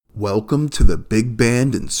Welcome to the Big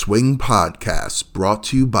Band and Swing Podcast, brought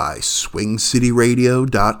to you by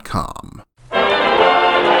SwingCityRadio.com.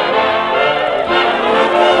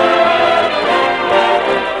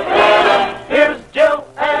 Here's Jill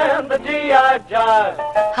and the G.I. Jive.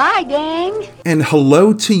 Hi, gang. And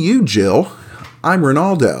hello to you, Jill. I'm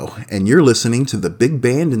Ronaldo, and you're listening to the Big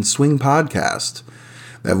Band and Swing Podcast.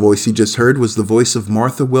 That voice you just heard was the voice of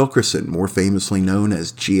Martha Wilkerson, more famously known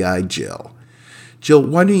as G.I. Jill. Jill,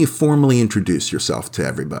 why don't you formally introduce yourself to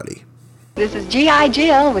everybody? This is G.I.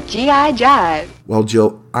 Jill with G.I. Jive. Well,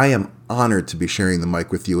 Jill, I am honored to be sharing the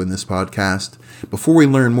mic with you in this podcast. Before we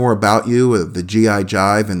learn more about you, the G.I.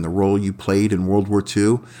 Jive, and the role you played in World War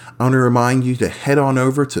II, I want to remind you to head on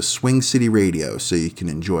over to Swing City Radio so you can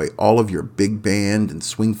enjoy all of your big band and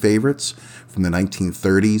swing favorites from the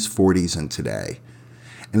 1930s, 40s, and today.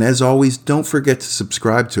 And as always, don't forget to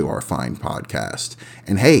subscribe to our fine podcast.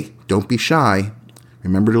 And hey, don't be shy.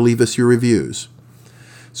 Remember to leave us your reviews.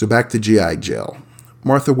 So back to G.I. Jill.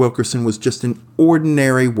 Martha Wilkerson was just an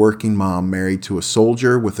ordinary working mom married to a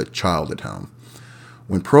soldier with a child at home.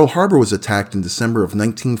 When Pearl Harbor was attacked in December of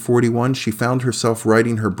 1941, she found herself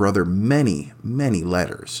writing her brother many, many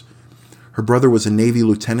letters. Her brother was a Navy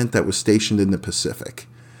lieutenant that was stationed in the Pacific.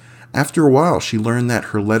 After a while, she learned that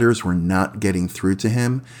her letters were not getting through to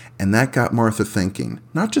him, and that got Martha thinking,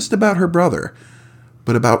 not just about her brother,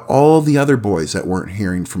 but about all the other boys that weren't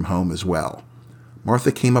hearing from home as well.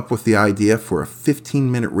 Martha came up with the idea for a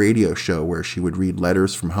 15-minute radio show where she would read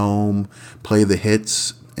letters from home, play the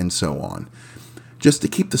hits, and so on, just to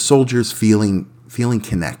keep the soldiers feeling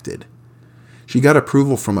connected. She got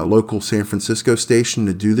approval from a local San Francisco station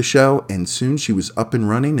to do the show, and soon she was up and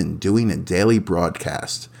running and doing a daily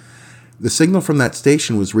broadcast. The signal from that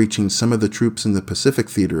station was reaching some of the troops in the Pacific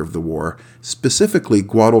theater of the war, specifically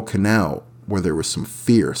Guadalcanal, where there was some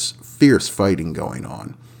fierce fighting going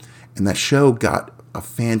on. And that show got a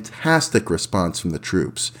fantastic response from the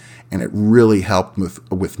troops, and it really helped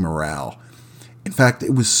with morale. In fact,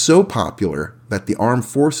 it was so popular that the armed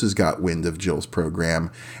forces got wind of Jill's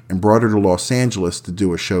program and brought her to Los Angeles to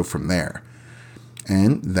do a show from there.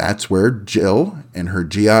 And that's where Jill and her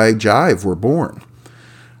G.I. Jive were born.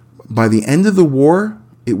 By the end of the war,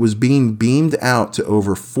 it was being beamed out to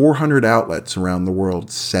over 400 outlets around the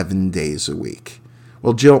world 7 days a week.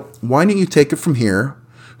 Well, Jill, why don't you take it from here?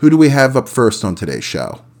 Who do we have up first on today's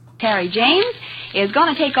show? Harry James is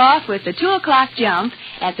going to take off with the 2 o'clock jump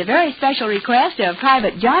at the very special request of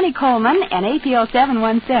Private Johnny Coleman and APO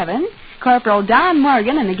 717, Corporal Don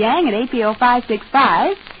Morgan and the gang at APO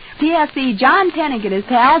 565, PFC John Pennick and his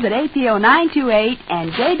pals at APO 928,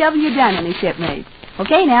 and J.W. Dunn and his shipmates.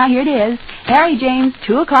 Okay, now here it is, Harry James'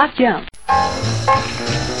 2 o'clock jump.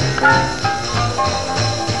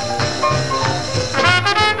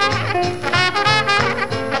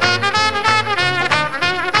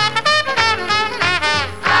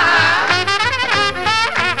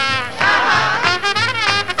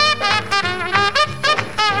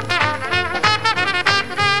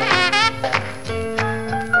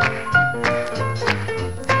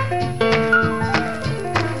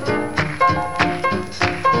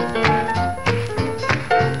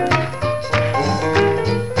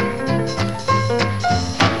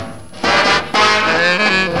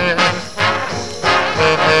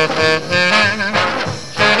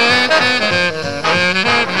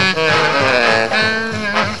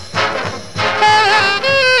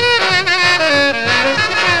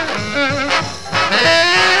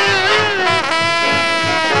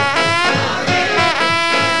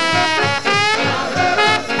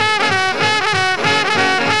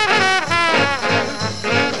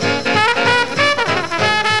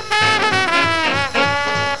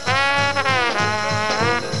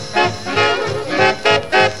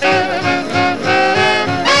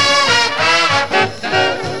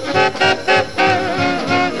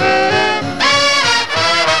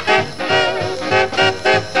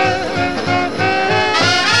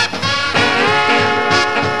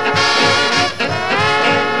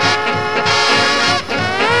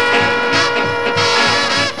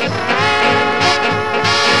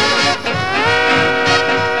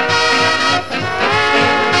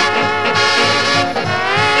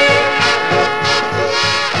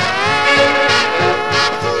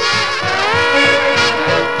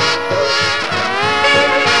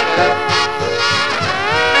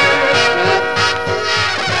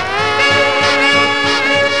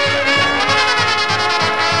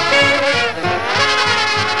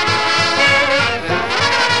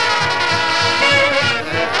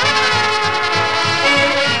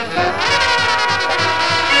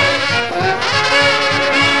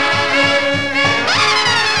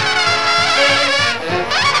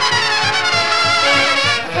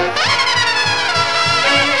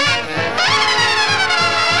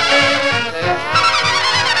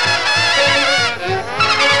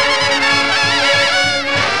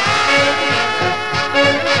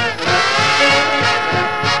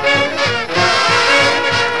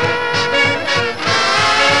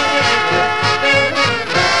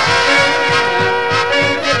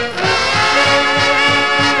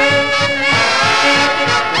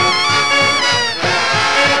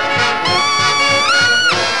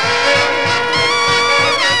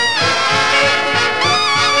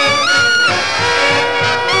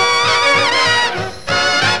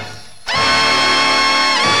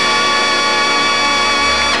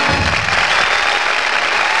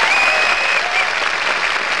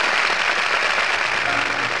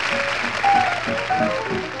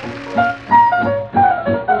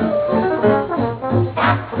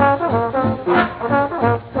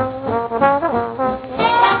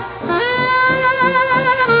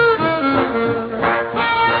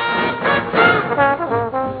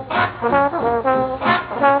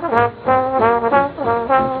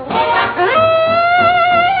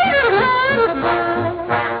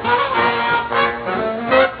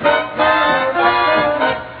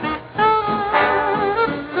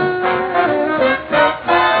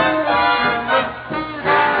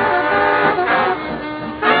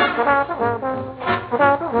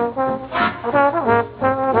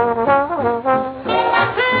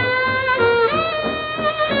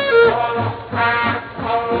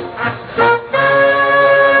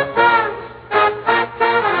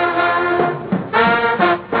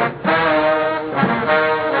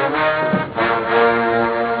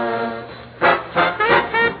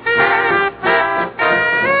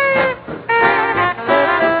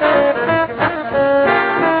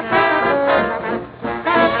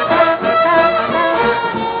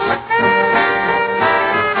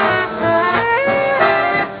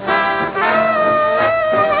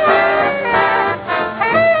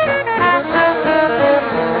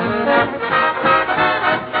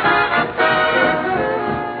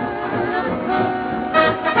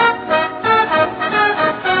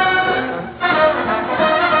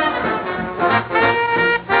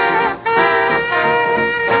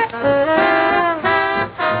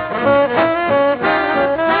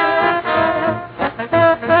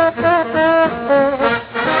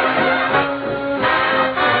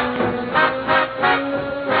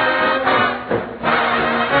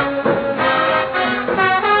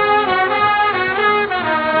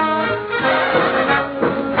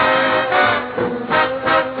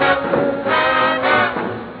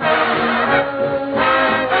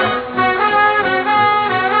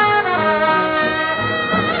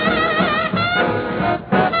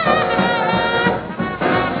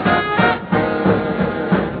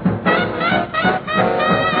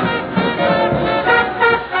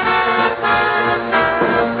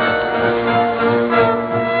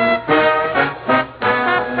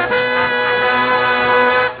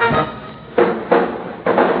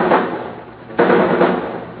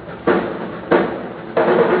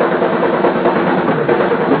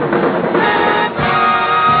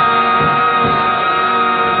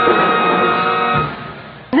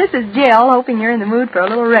 Jill, hoping you're in the mood for a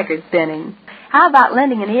little record spinning. How about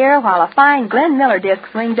lending an ear while a fine Glenn Miller disc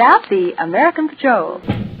swings out, the American Patrol?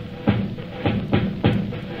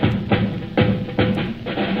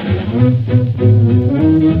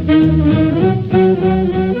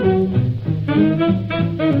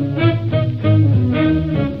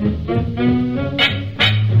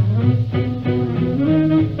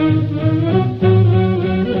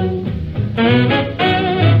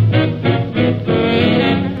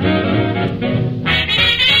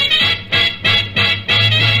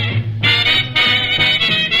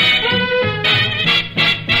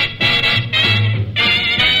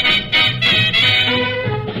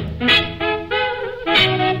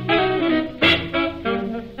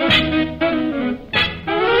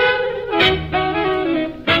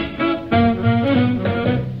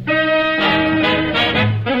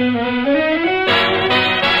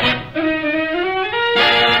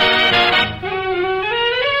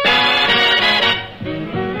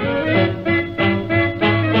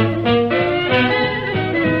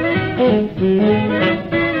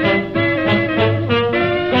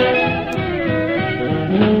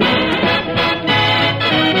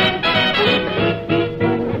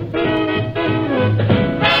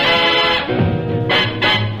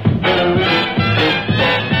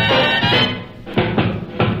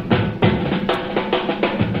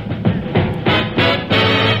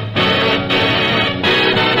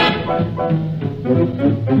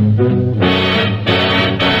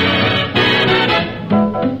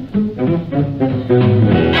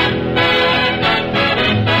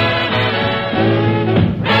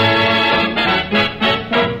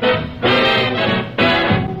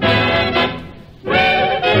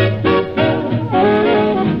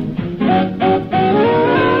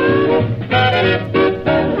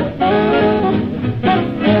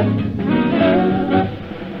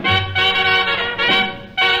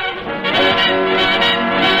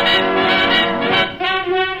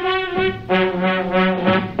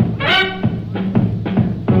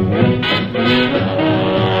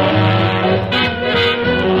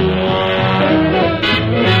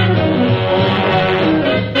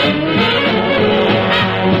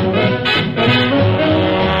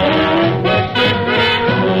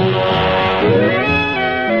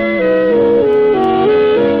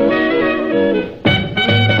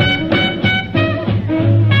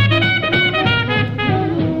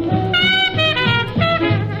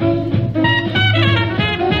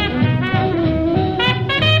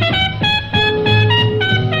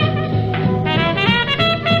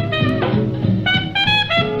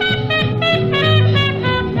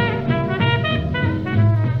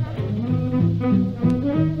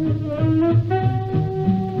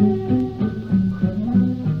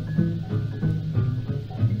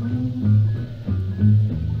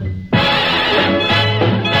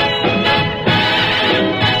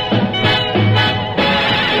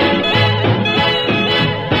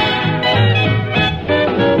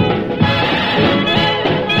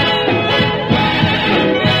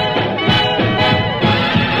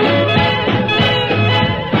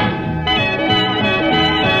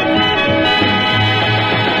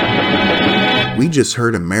 We just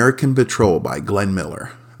heard American Patrol by Glenn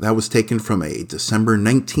Miller. That was taken from a December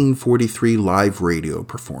 1943 live radio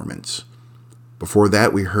performance. Before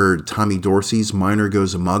that, we heard Tommy Dorsey's Miner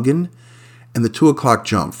Goes a Muggin' and the 2 O'Clock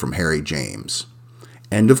Jump from Harry James.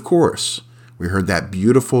 And of course, we heard that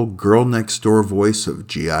beautiful girl next door voice of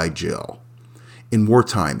G.I. Jill. In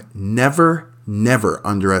wartime, never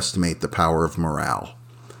underestimate the power of morale.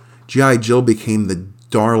 G.I. Jill became the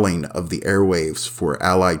darling of the airwaves for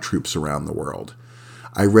Allied troops around the world.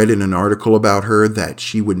 I read in an article about her that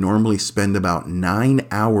she would normally spend about 9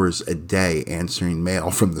 hours a day answering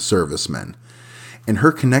mail from the servicemen. And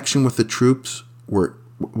her connection with the troops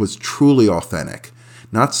was truly authentic,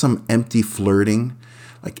 not some empty flirting.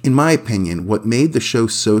 In my opinion, what made the show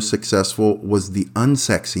so successful was the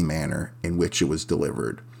unsexy manner in which it was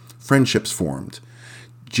delivered. Friendships formed.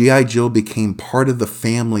 G.I. Jill became part of the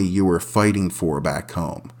family you were fighting for back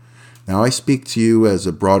home. Now, I speak to you as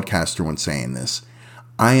a broadcaster when saying this.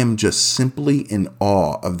 I am just simply in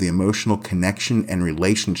awe of the emotional connection and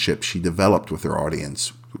relationship she developed with her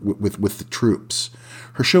audience, with the troops.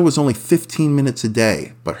 Her show was only 15 minutes a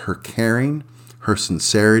day, but her caring, her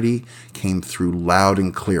sincerity came through loud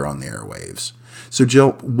and clear on the airwaves. So,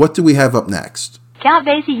 Jill, what do we have up next? Count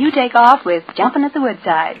Basie, you take off with Jumpin' at the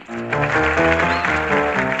Woodside.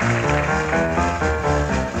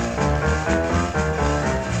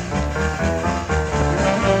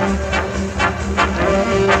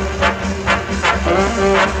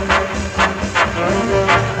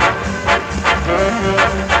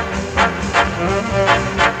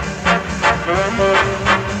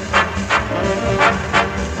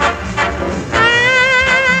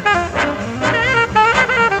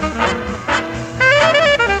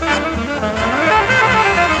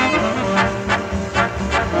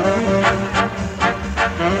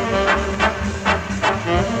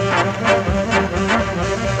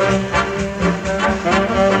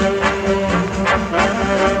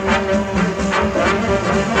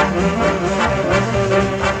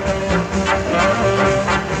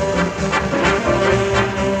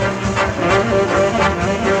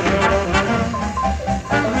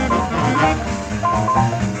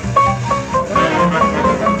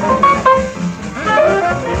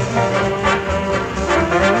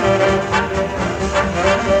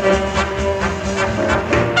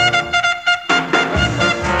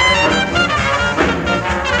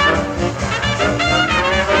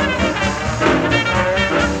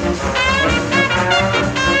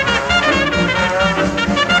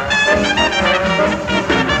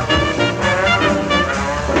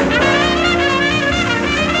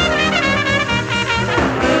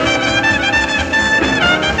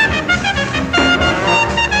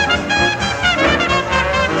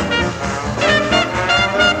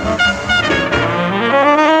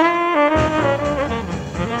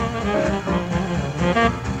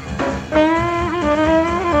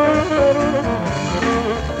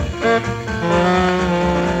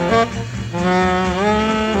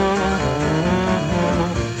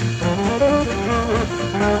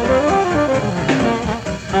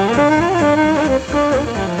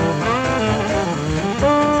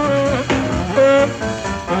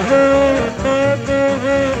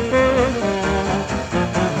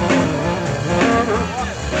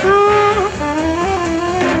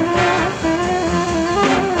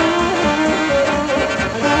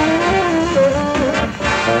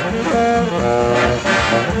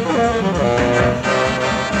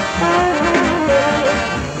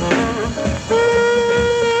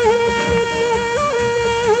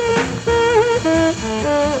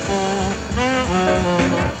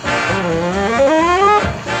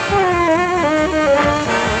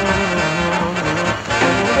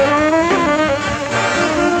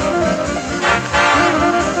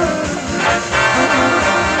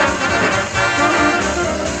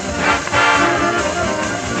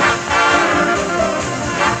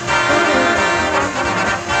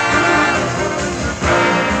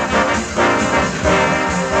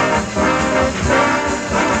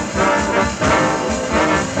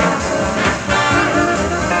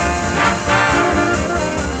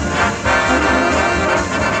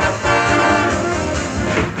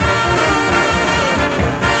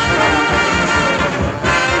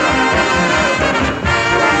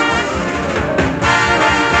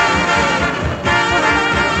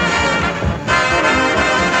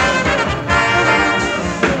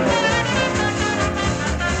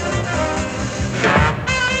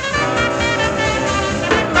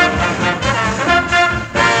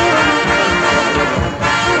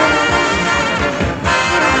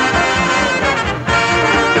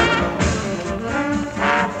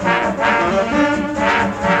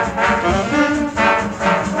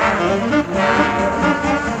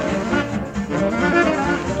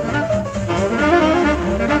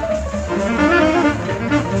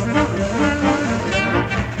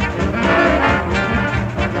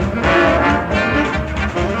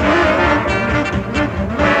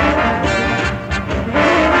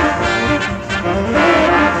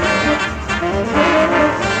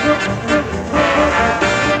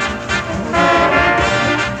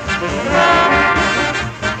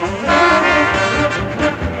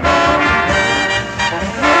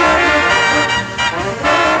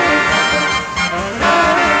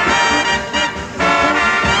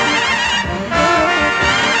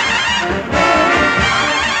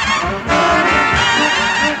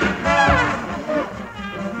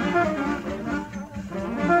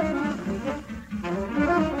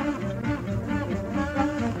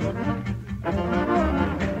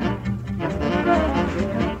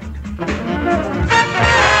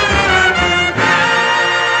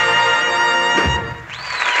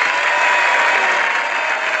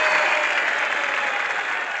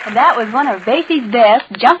 That was one of Basie's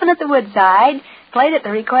best, Jumpin' at the Woodside, played at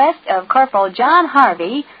the request of Corporal John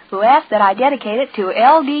Harvey, who asked that I dedicate it to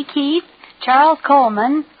L.D. Keith, Charles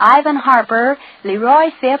Coleman, Ivan Harper,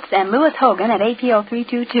 Leroy Phipps, and Louis Hogan at APO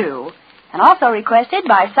 322. And also requested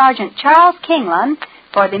by Sergeant Charles Kingland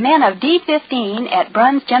for the men of D-15 at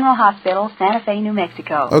Bruns General Hospital, Santa Fe, New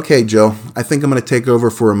Mexico. Okay, Jill, I think I'm going to take over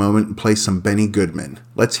for a moment and play some Benny Goodman.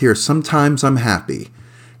 Let's hear Sometimes I'm Happy.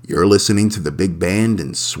 You're listening to the Big Band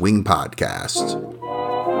and Swing Podcast.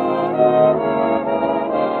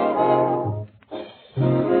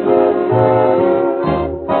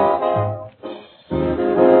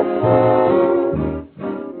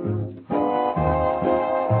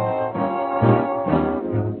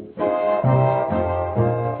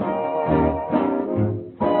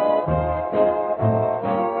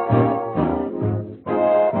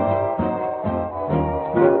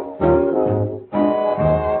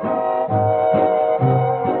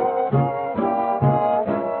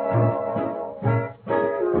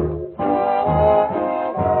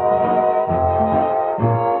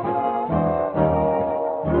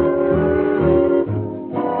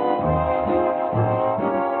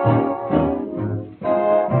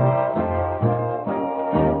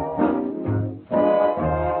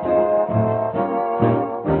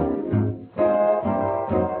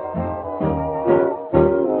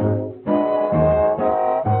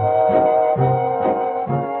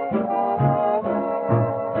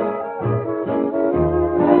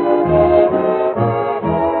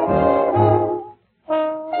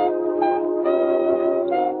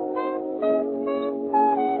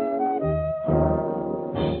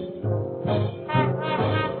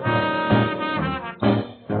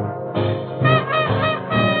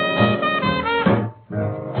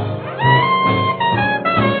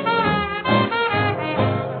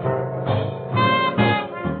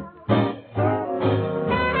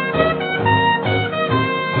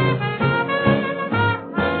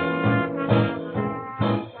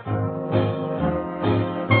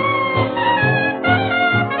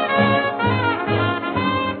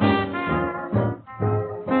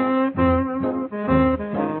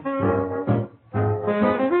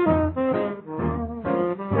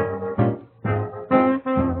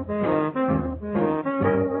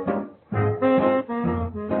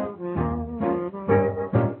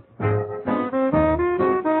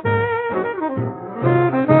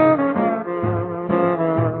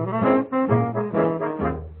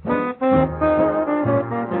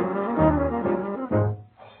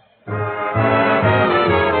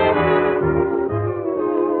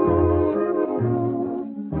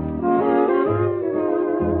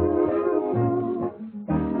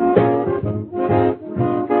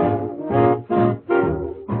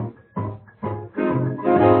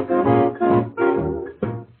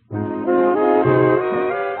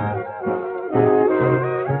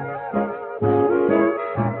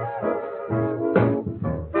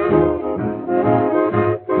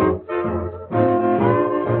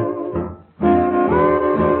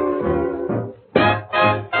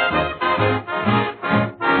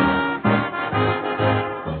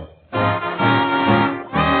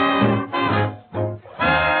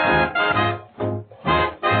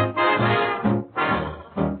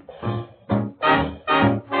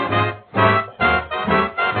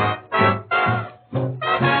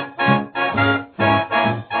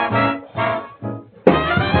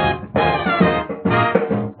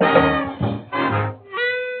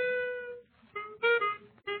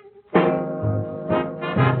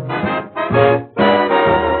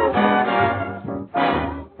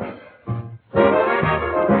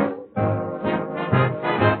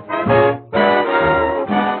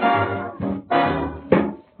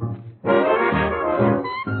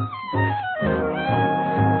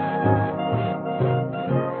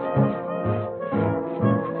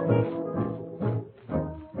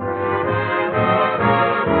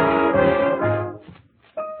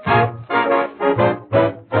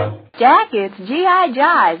 Jack, it's G.I.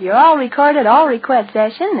 Jive, your all-recorded, all-request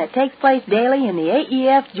session that takes place daily in the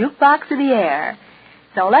AEF Jukebox of the Air.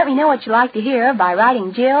 So let me know what you'd like to hear by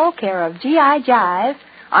writing Jill, care of G.I. Jive,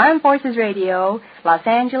 Armed Forces Radio, Los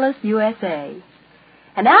Angeles, USA.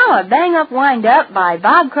 And now a bang-up wind-up by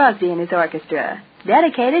Bob Crosby and his orchestra,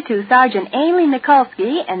 dedicated to Sergeant Ainley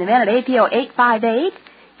Mikulski and the men at APO 858,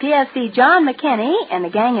 PFC John McKinney and the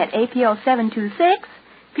gang at APO 726,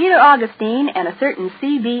 Peter Augustine and a certain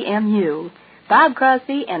CBMU, Bob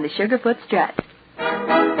Crosby and the Sugarfoot Strut.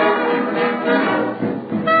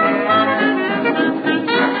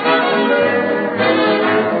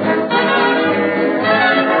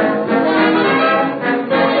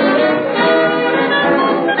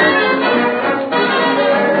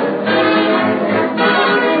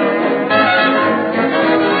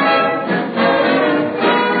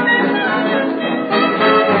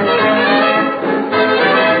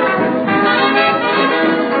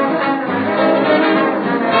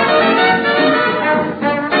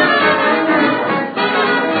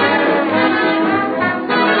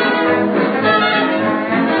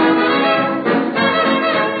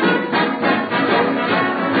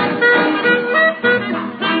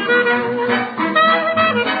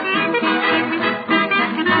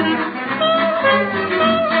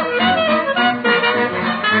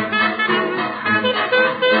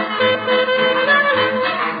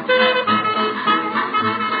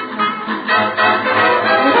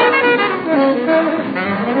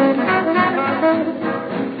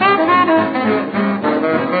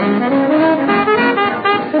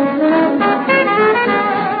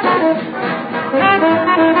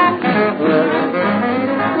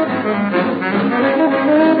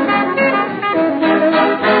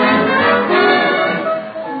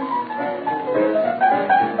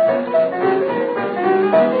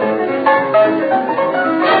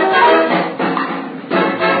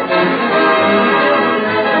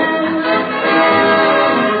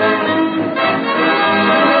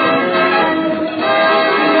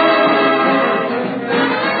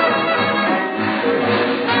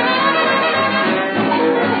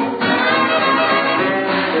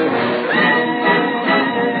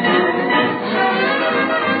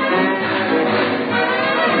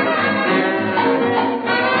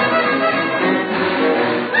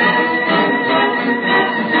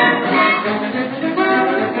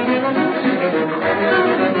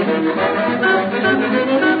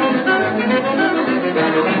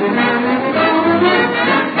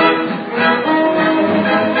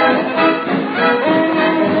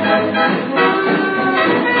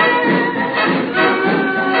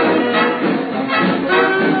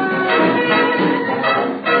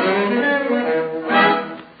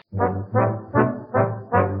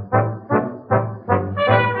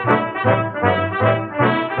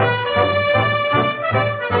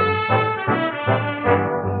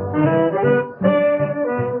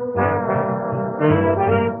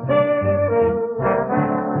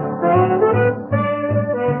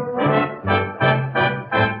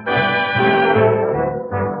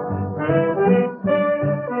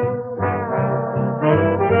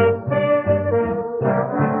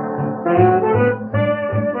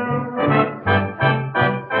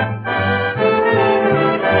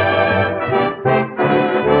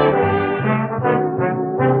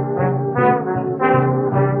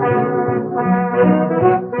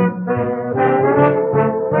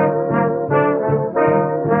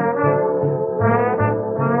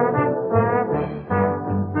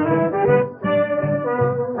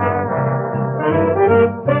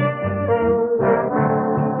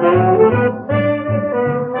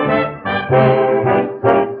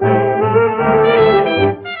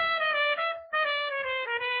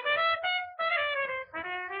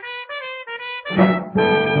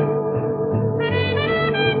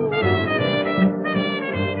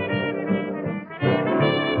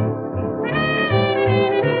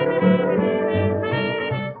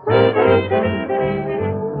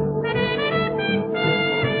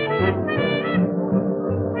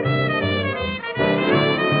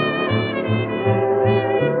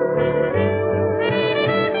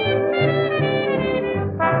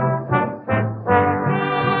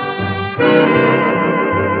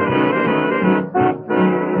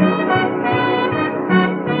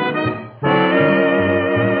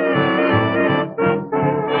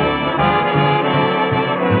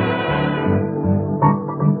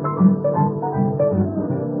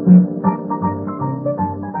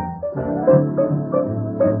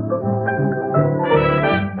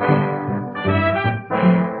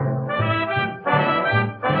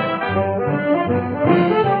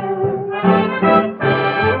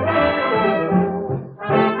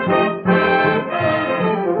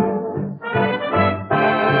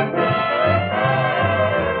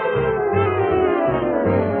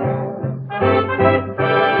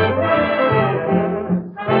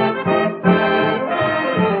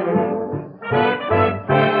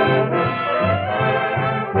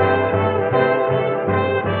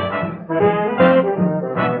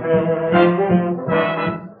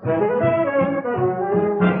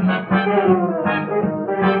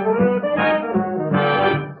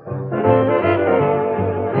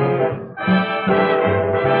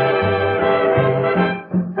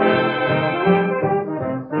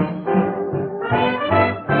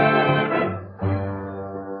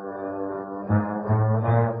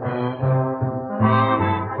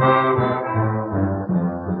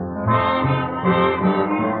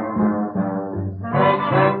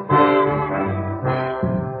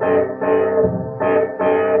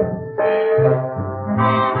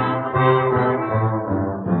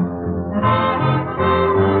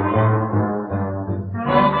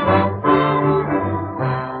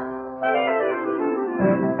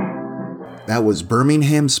 That was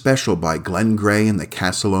Birmingham Special by Glenn Gray and the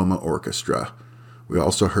Casa Loma Orchestra. We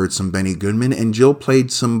also heard some Benny Goodman, and Jill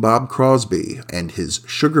played some Bob Crosby and his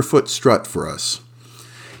Sugarfoot Strut for us.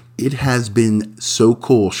 It has been so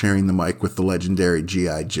cool sharing the mic with the legendary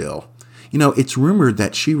G.I. Jill. You know, it's rumored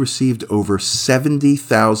that she received over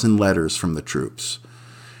 70,000 letters from the troops.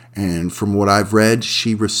 And from what I've read,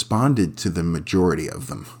 she responded to the majority of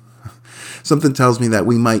them. Something tells me that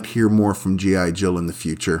we might hear more from G.I. Jill in the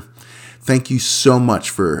future. Thank you so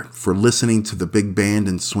much for listening to the Big Band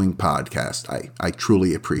and Swing podcast. I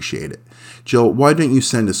truly appreciate it. Jill, why don't you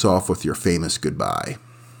send us off with your famous goodbye?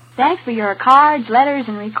 Thanks for your cards, letters,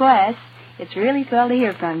 and requests. It's really swell to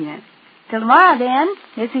hear from you. Till tomorrow, then,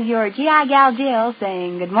 this is your G.I. Gal Jill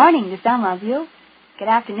saying good morning to some of you, good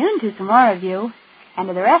afternoon to some more of you, and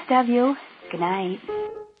to the rest of you, good night.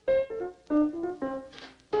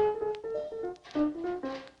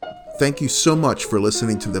 Thank you so much for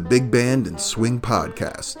listening to the Big Band and Swing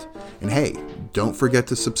podcast. And hey, don't forget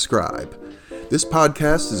to subscribe. This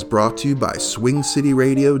podcast is brought to you by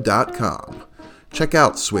SwingCityRadio.com. Check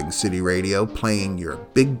out Swing City Radio, playing your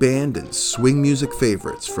big band and swing music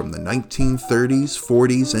favorites from the 1930s,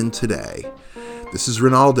 40s, and today. This is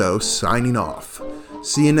Ronaldo signing off.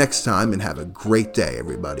 See you next time and have a great day,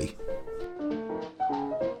 everybody.